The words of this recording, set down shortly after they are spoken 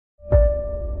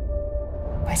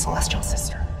my celestial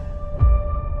sister,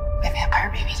 my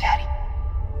vampire baby daddy,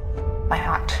 my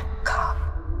aunt, Calm.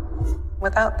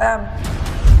 Without them,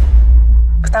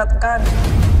 without the gun,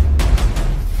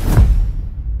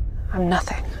 I'm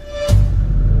nothing.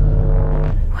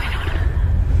 Wynonna,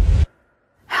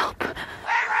 help.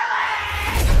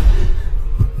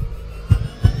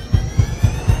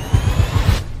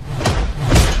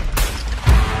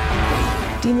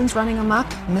 Demons running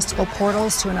amok, mystical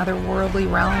portals to another worldly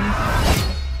realm.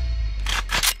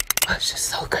 It's just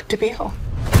so good to be home.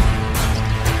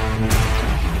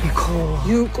 Nicole.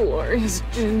 You glorious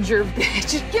ginger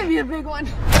bitch. Give me a big one.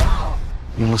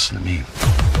 You listen to me.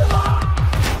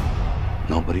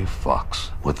 Nobody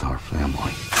fucks with our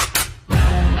family.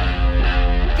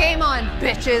 Game on,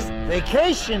 bitches.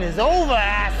 Vacation is over,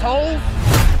 assholes.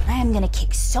 I am gonna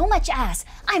kick so much ass,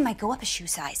 I might go up a shoe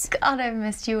size. God, I've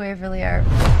missed you, Waverly Earp.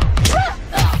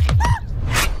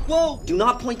 Whoa! Do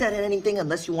not point that at anything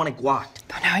unless you want it guacked.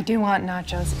 But now I do want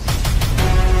nachos.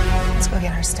 Let's go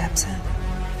get our steps in.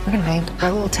 We're gonna name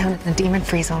our little town in the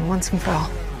demon-free zone once and for all.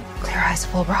 Clear eyes,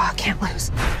 full bra, can't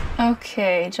lose.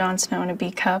 Okay, Jon Snow in a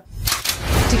B cup.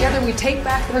 Together we take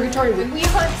back Purgatory when we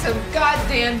hunt some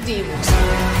goddamn demons.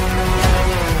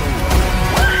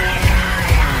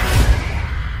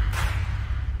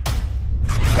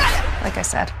 Like I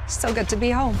said, so good to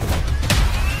be home.